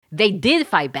They did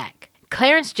fight back.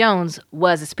 Clarence Jones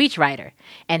was a speechwriter,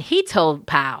 and he told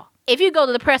Powell, if you go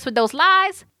to the press with those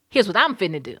lies, here's what I'm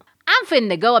finna do. I'm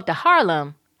finna go up to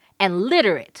Harlem and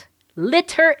litter it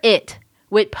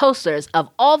with posters of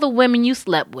all the women you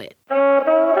slept with.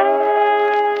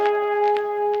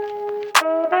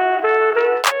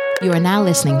 You are now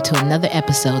listening to another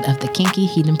episode of the Kinky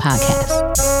Heathen Podcast.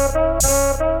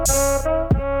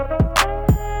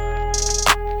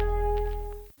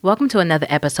 Welcome to another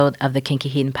episode of the Kinky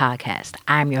Heathen Podcast.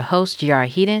 I'm your host, Giara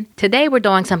Heathen. Today we're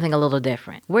doing something a little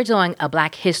different. We're doing a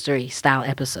Black History style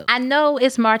episode. I know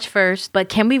it's March 1st, but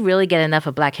can we really get enough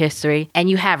of Black History? And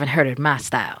you haven't heard of my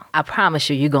style. I promise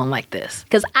you're gonna like this.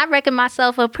 Because I reckon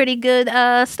myself a pretty good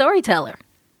storyteller.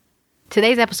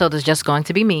 Today's episode is just going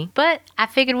to be me, but I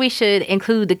figured we should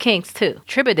include the kinks too.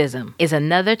 Tribadism is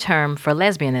another term for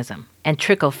lesbianism, and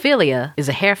trichophilia is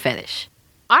a hair fetish.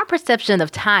 Our perception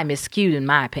of time is skewed, in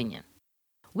my opinion.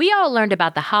 We all learned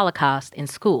about the Holocaust in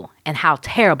school and how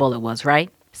terrible it was,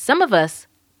 right? Some of us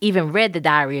even read The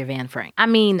Diary of Anne Frank. I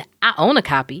mean, I own a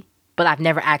copy, but I've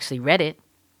never actually read it.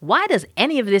 Why does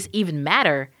any of this even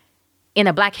matter in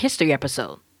a Black History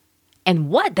episode? And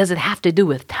what does it have to do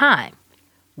with time?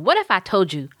 What if I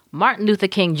told you Martin Luther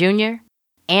King Jr.,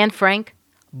 Anne Frank,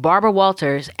 Barbara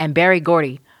Walters, and Berry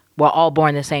Gordy were all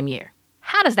born the same year?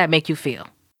 How does that make you feel?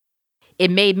 It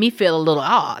made me feel a little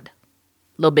odd.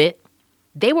 A little bit.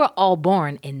 They were all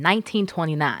born in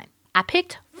 1929. I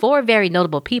picked 4 very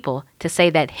notable people to say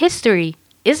that history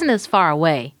isn't as far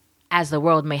away as the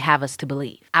world may have us to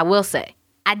believe. I will say,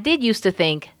 I did used to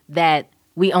think that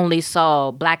we only saw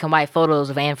black and white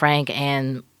photos of Anne Frank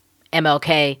and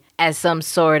MLK as some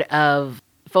sort of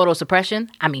photo suppression.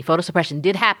 I mean, photo suppression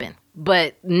did happen,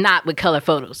 but not with color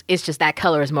photos. It's just that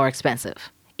color is more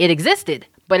expensive. It existed,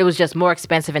 but it was just more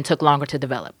expensive and took longer to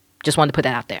develop. Just wanted to put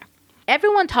that out there.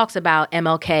 Everyone talks about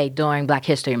MLK during Black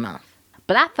History Month,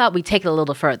 but I thought we'd take it a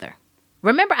little further.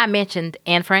 Remember I mentioned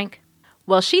Anne Frank?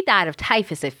 Well, she died of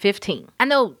typhus at 15. I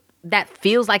know that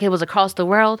feels like it was across the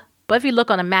world, but if you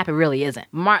look on a map, it really isn't.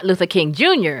 Martin Luther King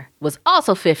Jr. was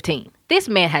also 15. This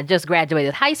man had just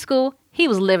graduated high school. He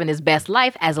was living his best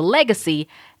life as a legacy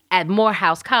at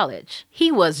Morehouse College.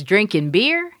 He was drinking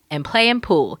beer and playing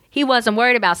pool. He wasn't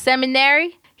worried about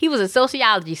seminary. He was a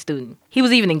sociology student. He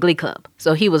was even in Glee Club.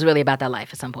 So he was really about that life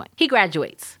at some point. He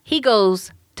graduates. He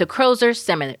goes to Crozer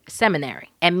Seminary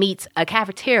and meets a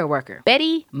cafeteria worker,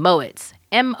 Betty Moitz,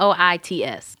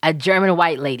 M-O-I-T-S, a German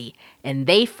white lady, and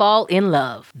they fall in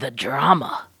love. The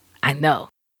drama. I know.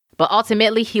 But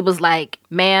ultimately, he was like,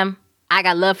 ma'am, I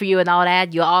got love for you and all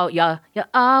that. You'll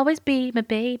always be my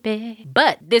baby.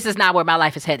 But this is not where my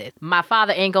life is headed. My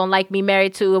father ain't gonna like me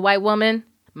married to a white woman.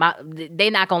 They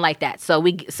not gonna like that. So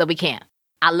we can't.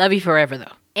 I love you forever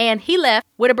though. And he left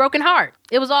with a broken heart.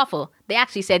 It was awful. They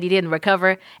actually said he didn't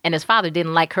recover and his father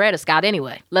didn't like Coretta Scott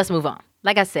anyway. Let's move on.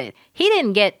 Like I said, he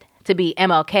didn't get to be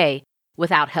MLK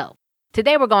without help.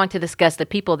 Today we're going to discuss the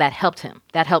people that helped him,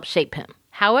 that helped shape him.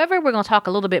 However, we're going to talk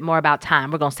a little bit more about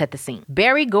time. We're going to set the scene.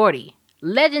 Berry Gordy,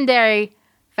 legendary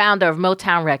founder of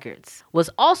Motown Records, was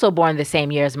also born the same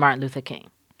year as Martin Luther King.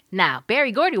 Now,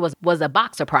 Berry Gordy was a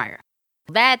boxer prior.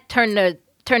 That turned the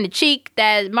cheek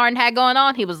that Martin had going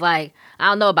on. He was like, I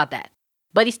don't know about that.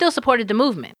 But he still supported the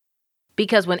movement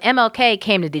because when MLK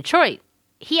came to Detroit,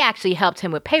 he actually helped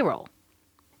him with payroll.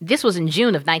 This was in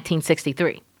June of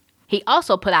 1963. He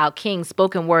also put out King's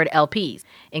spoken word LPs,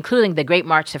 including The Great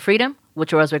March to Freedom,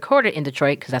 which was recorded in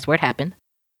Detroit because that's where it happened,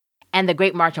 and The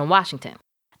Great March on Washington.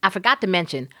 I forgot to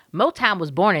mention, Motown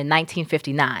was born in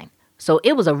 1959, so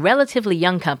it was a relatively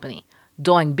young company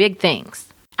doing big things.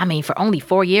 I mean, for only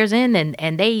 4 years in,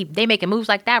 and they making moves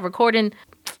like that, recording,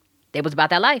 they was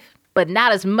about that life. But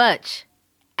not as much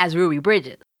as Ruby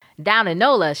Bridges. Down in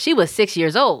NOLA, she was 6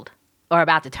 years old, or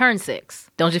about to turn 6.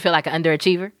 Don't you feel like an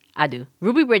underachiever? I do.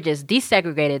 Ruby Bridges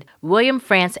desegregated William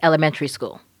Frantz Elementary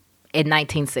School in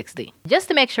 1960. Just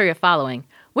to make sure you're following,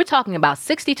 we're talking about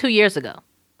 62 years ago.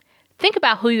 Think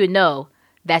about who you know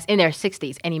that's in their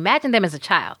 60s and imagine them as a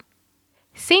child.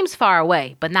 Seems far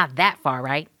away, but not that far,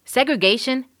 right?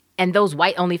 Segregation and those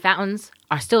white-only fountains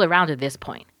are still around at this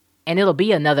point, and it'll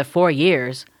be another 4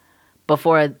 years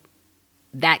before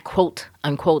that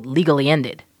quote-unquote legally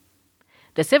ended.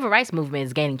 The civil rights movement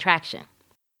is gaining traction.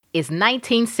 It's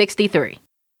 1963.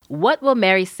 What Will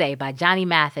Mary Say by Johnny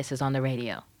Mathis is on the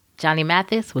radio. Johnny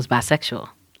Mathis was bisexual.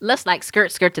 Let's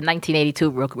skirt to 1982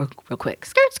 real quick.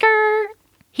 Skirt.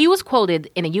 He was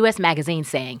quoted in a U.S. magazine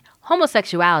saying,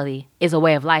 homosexuality is a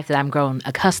way of life that I'm grown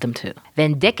accustomed to.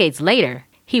 Then decades later,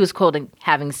 he was quoted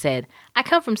having said, I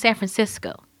come from San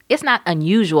Francisco. It's not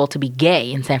unusual to be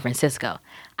gay in San Francisco.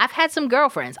 I've had some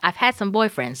girlfriends. I've had some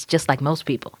boyfriends, just like most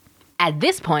people. At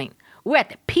this point, we're at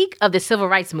the peak of the civil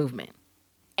rights movement.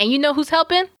 And you know who's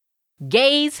helping?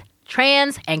 Gays,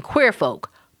 trans, and queer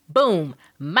folk. Boom,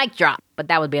 mic drop. But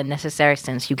that would be unnecessary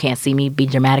since you can't see me be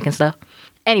dramatic and stuff.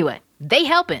 Anyway, they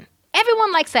helping.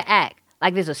 Everyone likes to act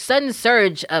like there's a sudden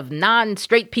surge of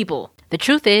non-straight people. The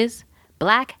truth is,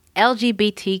 Black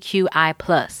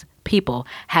LGBTQI+ people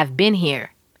have been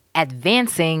here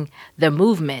advancing the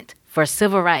movement for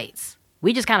civil rights.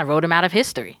 We just kind of wrote them out of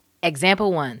history.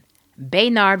 Example 1,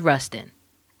 Bayard Rustin.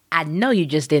 I know you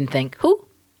just didn't think, who?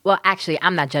 Well, actually,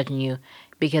 I'm not judging you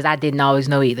because I didn't always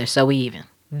know either, so we even.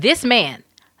 This man,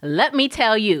 let me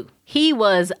tell you, he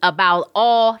was about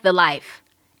all the life.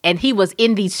 And he was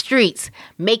in these streets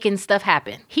making stuff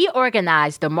happen. He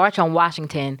organized the March on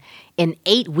Washington in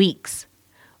 8 weeks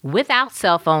without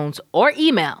cell phones or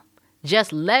email,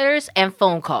 just letters and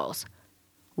phone calls.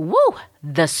 Woo,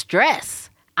 the stress.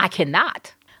 I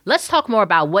cannot. Let's talk more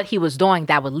about what he was doing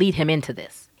that would lead him into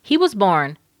this. He was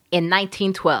born in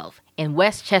 1912 in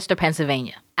Westchester,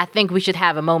 Pennsylvania. I think we should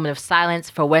have a moment of silence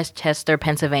for Westchester,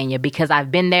 Pennsylvania, because I've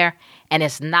been there and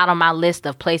it's not on my list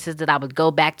of places that I would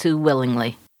go back to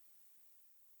willingly.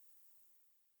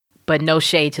 But no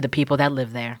shade to the people that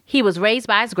live there. He was raised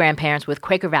by his grandparents with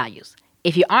Quaker values.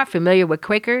 If you aren't familiar with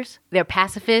Quakers, they're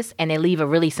pacifists and they live a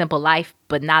really simple life,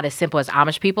 but not as simple as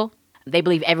Amish people. They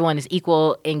believe everyone is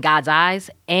equal in God's eyes,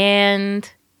 and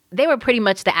they were pretty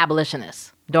much the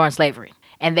abolitionists during slavery.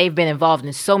 And they've been involved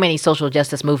in so many social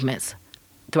justice movements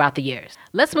throughout the years.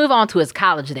 Let's move on to his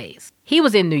college days. He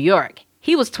was in New York.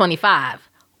 He was 25,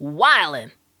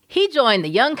 wildin'. He joined the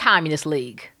Young Communist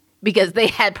League because they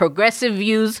had progressive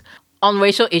views on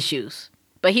racial issues.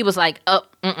 But he was like,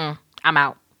 I'm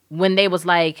out. When they was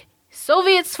like,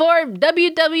 Soviets for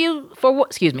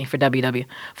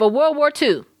World War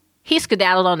II, he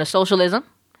skedaddled on to socialism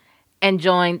and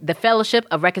joined the Fellowship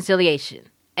of Reconciliation,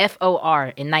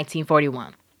 FOR, in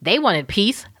 1941. They wanted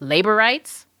peace, labor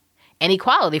rights, and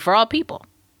equality for all people,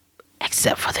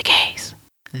 except for the gays.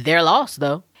 They're lost,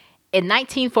 though. In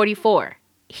 1944,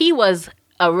 he was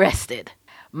arrested.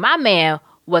 My man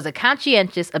was a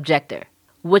conscientious objector,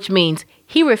 which means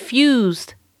he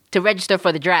refused to register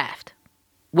for the draft,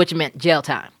 which meant jail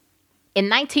time. In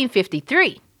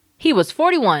 1953, he was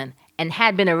 41 and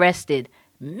had been arrested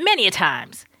many a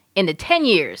times in the 10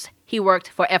 years he worked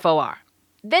for FOR.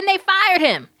 Then they fired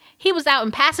him. He was out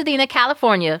in Pasadena,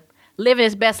 California, living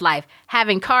his best life,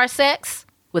 having car sex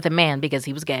with a man because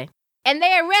he was gay. And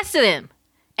they arrested him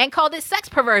and called it sex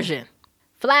perversion.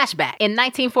 Flashback. In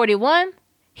 1941,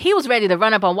 he was ready to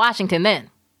run up on Washington then.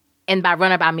 And by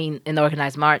run up, I mean an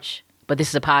organized march. But this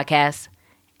is a podcast,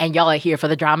 and y'all are here for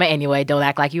the drama anyway. Don't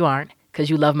act like you aren't, because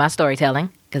you love my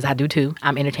storytelling, because I do too.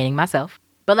 I'm entertaining myself.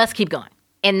 But let's keep going.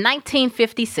 In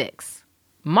 1956,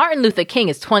 Martin Luther King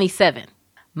is 27.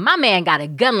 My man got a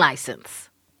gun license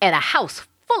and a house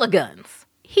full of guns.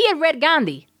 He had read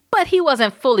Gandhi, but he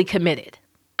wasn't fully committed.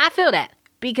 I feel that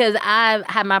because I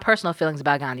have my personal feelings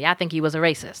about Gandhi. I think he was a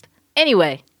racist.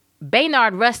 Anyway,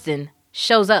 Bayard Rustin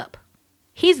shows up.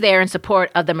 He's there in support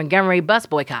of the Montgomery bus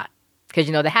boycott, because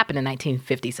you know that happened in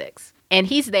 1956. And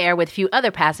he's there with a few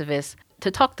other pacifists to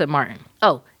talk to Martin.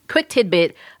 Oh, quick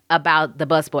tidbit about the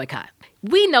bus boycott.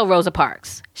 We know Rosa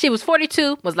Parks. She was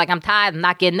 42, was like, I'm tired, I'm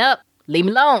not getting up, leave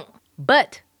me alone.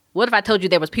 But what if I told you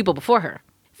there was people before her?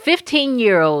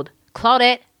 15-year-old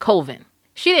Claudette Colvin.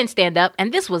 She didn't stand up,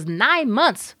 and this was 9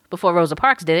 months before Rosa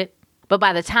Parks did it. But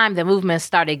by the time the movement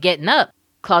started getting up,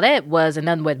 Claudette was an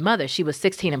unwed mother. She was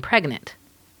 16 and pregnant.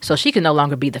 So she could no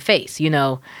longer be the face,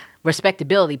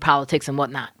 respectability politics and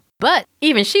whatnot. But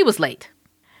even she was late.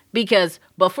 Because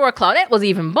before Claudette was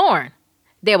even born,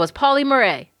 there was Pauli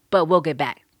Murray. But we'll get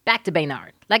back to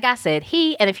Bayard. Like I said,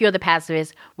 he and a few other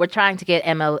pacifists were trying to get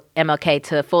MLK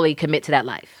to fully commit to that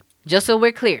life. Just so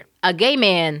we're clear, a gay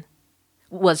man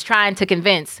was trying to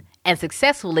convince and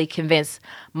successfully convince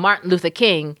Martin Luther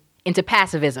King into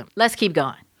pacifism. Let's keep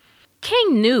going.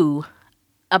 King knew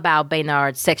about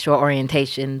Bayard's sexual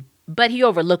orientation, but he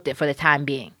overlooked it for the time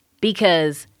being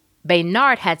because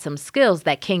Bayard had some skills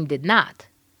that King did not.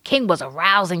 King was a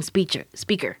rousing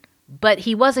speaker, but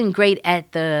he wasn't great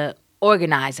at the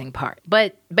organizing part.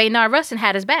 But Bayard Rustin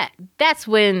had his back. That's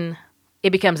when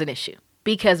it becomes an issue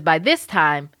because by this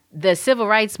time, the civil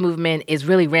rights movement is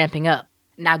really ramping up.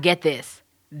 Now get this.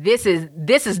 This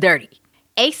is dirty.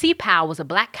 A.C. Powell was a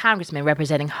black congressman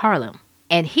representing Harlem.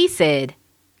 And he said,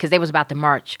 because they was about to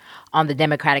march on the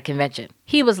Democratic Convention,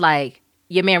 he was like,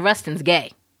 your man Rustin's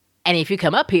gay. And if you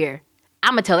come up here,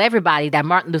 I'm going to tell everybody that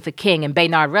Martin Luther King and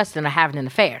Bayard Rustin are having an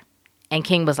affair. And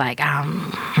King was like,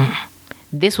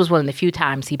 this was one of the few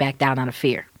times he backed down out of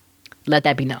fear. Let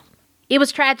that be known. It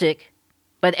was tragic,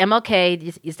 but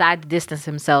MLK decided to distance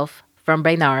himself from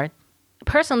Baynard.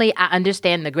 Personally, I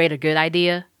understand the greater good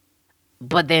idea,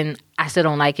 but then I still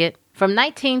don't like it. From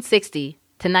 1960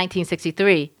 to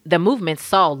 1963, the movement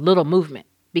saw little movement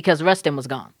because Rustin was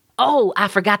gone. Oh, I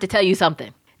forgot to tell you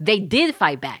something. They did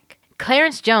fight back.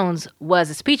 Clarence Jones was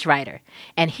a speechwriter,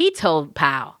 and he told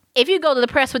Powell, if you go to the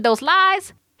press with those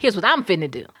lies, here's what I'm finna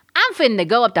do. I'm finna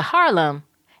go up to Harlem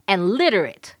and litter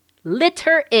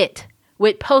it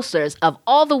with posters of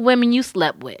all the women you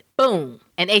slept with. Boom.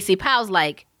 And AC Powell's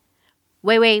like,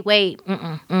 wait.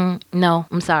 No,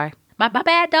 I'm sorry. My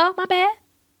bad, dog, my bad.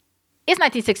 It's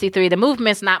 1963. The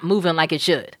movement's not moving like it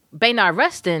should. Baynard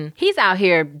Rustin, he's out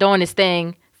here doing his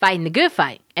thing, fighting the good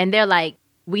fight. And they're like,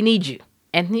 we need you.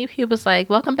 And he was like,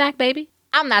 welcome back, baby.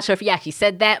 I'm not sure if he actually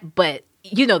said that, but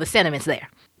you know the sentiment's there.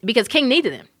 Because King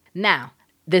needed him. Now,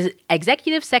 the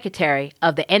executive secretary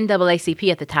of the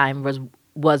NAACP at the time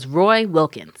was Roy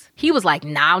Wilkins. He was like,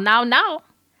 no.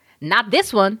 Not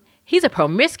this one. He's a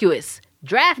promiscuous,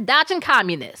 draft-dodging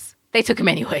communist. They took him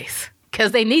anyways,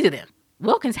 because they needed him.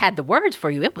 Wilkins had the words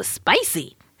for you. It was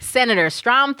spicy. Senator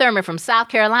Strom Thurmond from South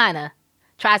Carolina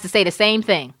tries to say the same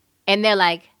thing. And they're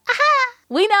like, aha,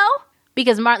 we know.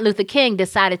 Because Martin Luther King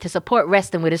decided to support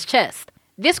Rustin with his chest.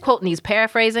 This quote needs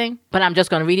paraphrasing, but I'm just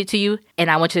going to read it to you. And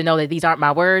I want you to know that these aren't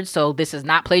my words, so this is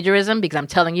not plagiarism because I'm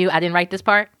telling you I didn't write this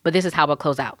part. But this is how it'll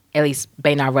close out, at least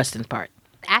Baynard Rustin's part.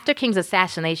 After King's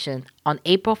assassination on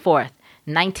April 4th,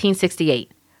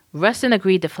 1968, Rustin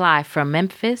agreed to fly from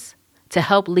Memphis to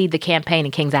help lead the campaign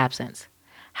in King's absence.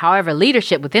 However,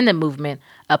 leadership within the movement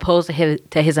opposed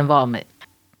to his involvement.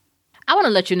 I want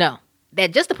to let you know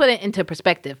that just to put it into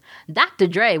perspective, Dr.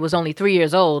 Dre was only 3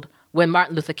 years old when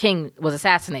Martin Luther King was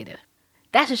assassinated.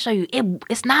 That should show you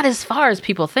it's not as far as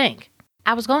people think.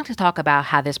 I was going to talk about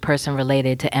how this person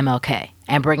related to MLK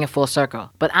and bring it full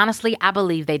circle, but honestly, I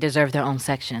believe they deserve their own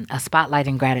section, a spotlight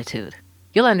and gratitude.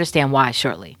 You'll understand why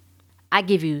shortly. I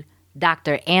give you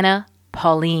Dr. Anna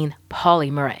Pauline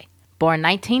Pauley Murray, born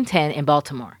 1910 in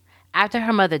Baltimore. After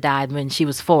her mother died when she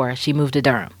was 4, she moved to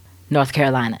Durham, North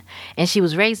Carolina, and she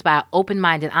was raised by an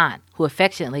open-minded aunt who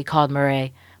affectionately called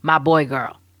Murray my boy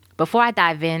girl. Before I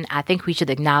dive in, I think we should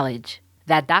acknowledge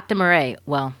that Dr. Murray,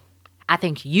 I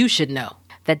think you should know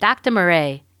that Dr.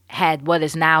 Murray had what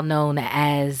is now known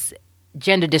as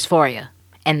gender dysphoria,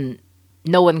 and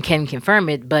no one can confirm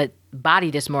it, but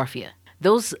body dysmorphia.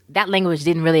 That language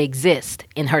didn't really exist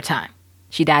in her time.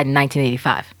 She died in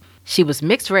 1985. She was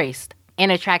mixed race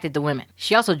and attracted to women.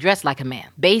 She also dressed like a man.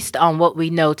 Based on what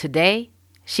we know today,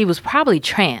 she was probably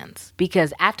trans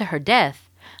because after her death,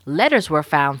 letters were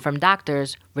found from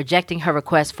doctors rejecting her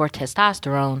request for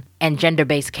testosterone and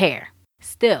gender-based care.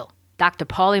 Still, Dr.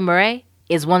 Pauley Murray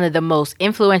is one of the most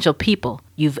influential people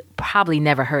you've probably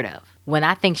never heard of. When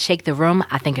I think Shake the Room,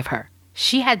 I think of her.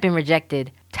 She had been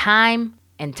rejected time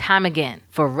and time again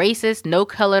for racist,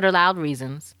 no-colored-allowed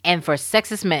reasons and for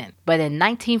sexist men. But in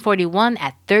 1941,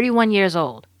 at 31 years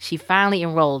old, she finally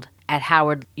enrolled at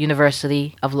Howard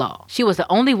University of Law. She was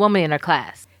the only woman in her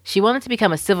class. She wanted to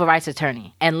become a civil rights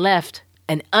attorney and left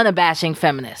an unabashing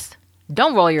feminist.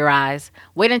 Don't roll your eyes.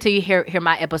 Wait until you hear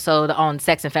my episode on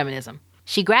sex and feminism.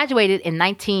 She graduated in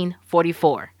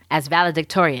 1944 as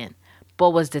valedictorian,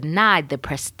 but was denied the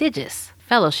prestigious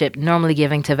fellowship normally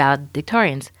given to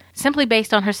valedictorians simply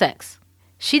based on her sex.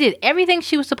 She did everything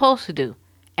she was supposed to do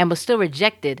and was still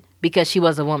rejected because she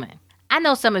was a woman. I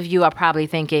know some of you are probably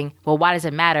thinking, well, why does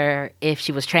it matter if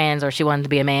she was trans or she wanted to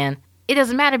be a man? It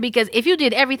doesn't matter because if you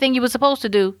did everything you were supposed to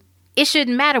do, it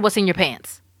shouldn't matter what's in your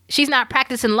pants. She's not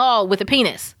practicing law with a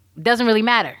penis. Doesn't really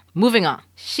matter. Moving on.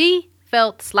 She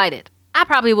felt slighted. I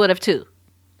probably would have too.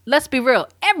 Let's be real.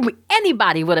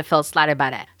 Anybody would have felt slighted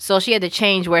by that. So she had to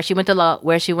change where she went to law,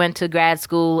 where she went to grad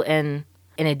school and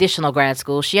an additional grad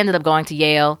school. She ended up going to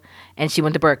Yale and she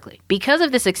went to Berkeley. Because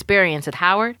of this experience at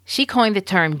Howard, she coined the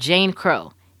term Jane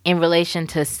Crow in relation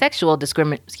to sex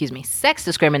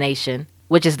discrimination,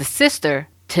 which is the sister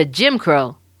to Jim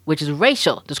Crow, which is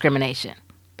racial discrimination.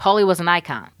 Pauley was an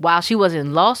icon. While she was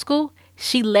in law school,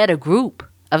 she led a group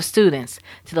of students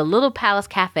to the Little Palace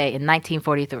Cafe in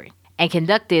 1943 and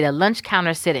conducted a lunch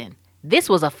counter sit-in. This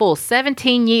was a full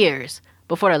 17 years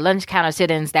before the lunch counter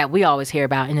sit-ins that we always hear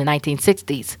about in the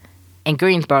 1960s in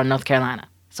Greensboro, North Carolina.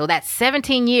 So that's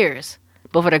 17 years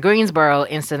before the Greensboro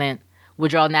incident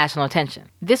would draw national attention.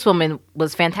 This woman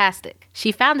was fantastic.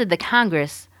 She founded the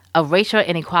Congress of Racial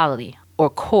Inequality, or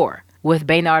CORE, with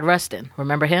Baynard Rustin,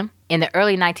 remember him? In the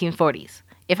early 1940s.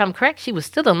 If I'm correct, she was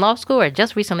still in law school or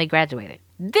just recently graduated.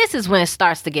 This is when it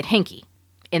starts to get hinky,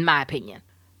 in my opinion.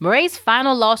 Murray's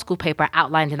final law school paper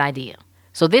outlined an idea.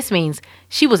 So this means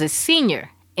she was a senior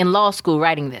in law school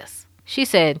writing this. She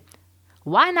said,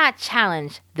 why not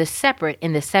challenge the separate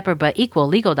in the separate but equal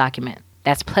legal document?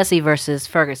 That's Plessy versus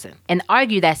Ferguson, and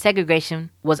argue that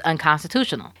segregation was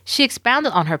unconstitutional. She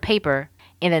expounded on her paper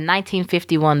in a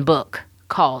 1951 book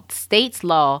called States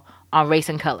Law on Race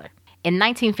and Color. In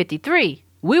 1953,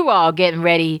 we were all getting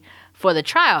ready for the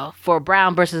trial for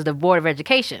Brown versus the Board of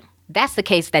Education. That's the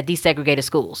case that desegregated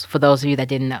schools, for those of you that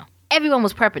didn't know. Everyone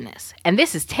was prepping this, and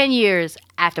this is 10 years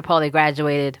after Pauli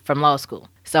graduated from law school.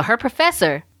 So her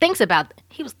professor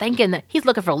he was thinking that he's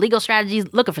looking for legal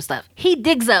strategies, looking for stuff. He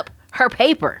digs up her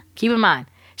paper. Keep in mind,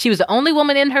 she was the only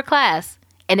woman in her class,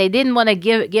 and they didn't want to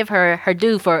give her her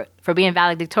due for being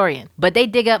valedictorian. But they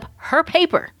dig up her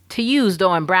paper to use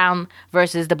during Brown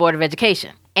versus the Board of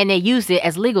Education, and they used it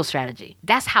as legal strategy.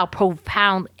 That's how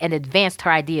profound and advanced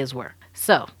her ideas were.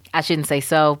 So, I shouldn't say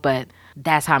so, but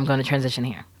that's how I'm going to transition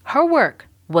here. Her work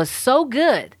was so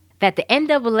good that the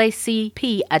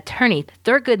NAACP attorney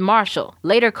Thurgood Marshall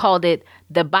later called it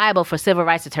the Bible for civil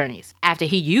rights attorneys after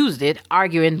he used it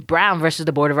arguing Brown versus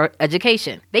the Board of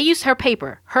Education. They used her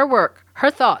paper, her work,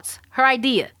 her thoughts, her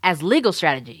idea as legal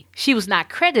strategy. She was not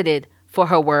credited for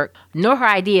her work nor her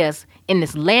ideas in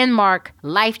this landmark,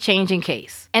 life-changing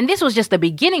case. And this was just the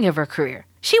beginning of her career.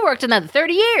 She worked another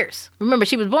 30 years. Remember,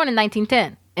 she was born in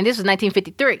 1910, and this was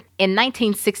 1953. In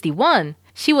 1961,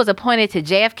 she was appointed to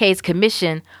JFK's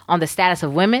Commission on the Status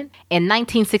of Women. In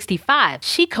 1965,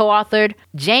 she co-authored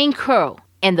Jane Crow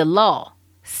and the Law,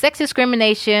 Sex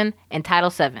Discrimination, and Title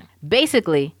VII.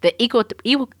 Basically, the Equal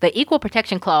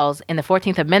Protection Clause in the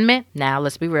 14th Amendment. Now,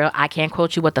 let's be real, I can't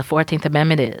quote you what the 14th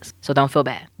Amendment is, so don't feel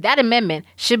bad. That amendment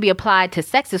should be applied to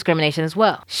sex discrimination as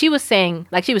well. She was saying,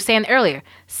 like she was saying earlier,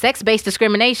 sex-based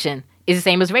discrimination is the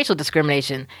same as racial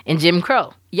discrimination in Jim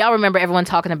Crow. Y'all remember everyone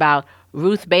talking about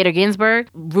Ruth Bader Ginsburg,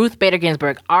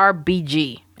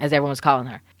 RBG, as everyone was calling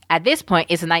her. At this point,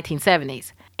 it's the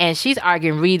 1970s, and she's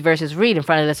arguing Reed versus Reed in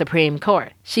front of the Supreme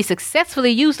Court. She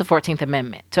successfully used the 14th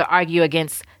Amendment to argue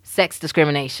against sex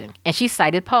discrimination, and she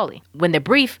cited Pauli. When the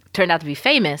brief turned out to be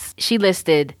famous, she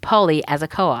listed Pauli as a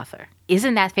co-author.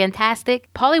 Isn't that fantastic?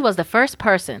 Pauli was the first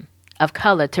person of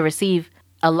color to receive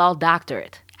a law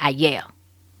doctorate at Yale,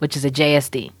 which is a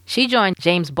JSD. She joined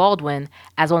James Baldwin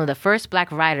as one of the first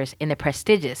black writers in the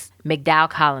prestigious McDowell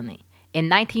Colony. In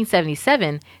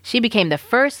 1977, she became the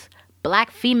first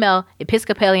black female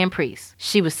Episcopalian priest.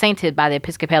 She was sainted by the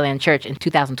Episcopalian Church in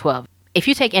 2012. If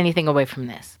you take anything away from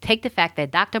this, take the fact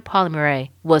that Dr. Pauli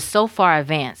Murray was so far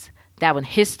advanced that when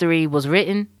history was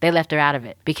written, they left her out of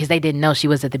it because they didn't know she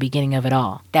was at the beginning of it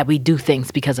all, that we do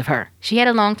things because of her. She had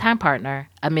a longtime partner,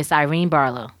 a Miss Irene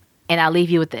Barlow. And I'll leave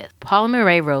you with this. Pauli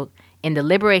Murray wrote in The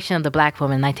Liberation of the Black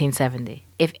Woman in 1970,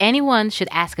 if anyone should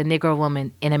ask a Negro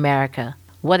woman in America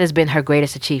what has been her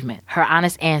greatest achievement, her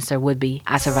honest answer would be,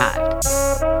 I survived.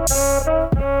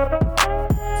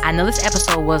 I know this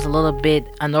episode was a little bit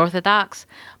unorthodox,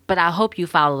 but I hope you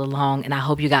followed along and I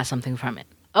hope you got something from it.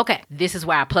 Okay, this is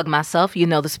where I plug myself. You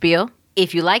know the spiel.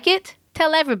 If you like it,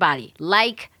 tell everybody.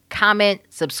 Like, comment,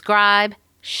 subscribe,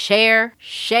 share.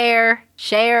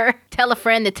 Tell a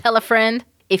friend to tell a friend.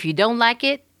 If you don't like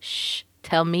it,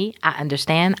 tell me. I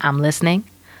understand. I'm listening.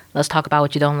 Let's talk about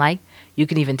what you don't like. You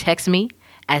can even text me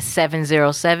at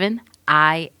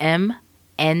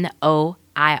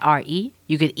 707-IMNOIRE.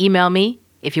 You can email me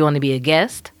if you want to be a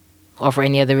guest or for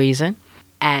any other reason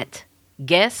at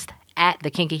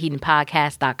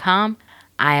guest@thekinkyheathenpodcast.com.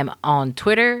 I am on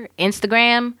Twitter,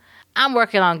 Instagram. I'm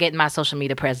working on getting my social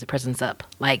media presence up.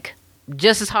 Like,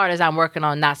 just as hard as I'm working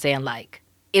on not saying like.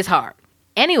 It's hard.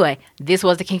 Anyway, this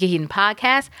was the Kinky Heathen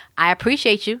Podcast. I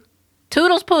appreciate you.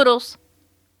 Toodles poodles.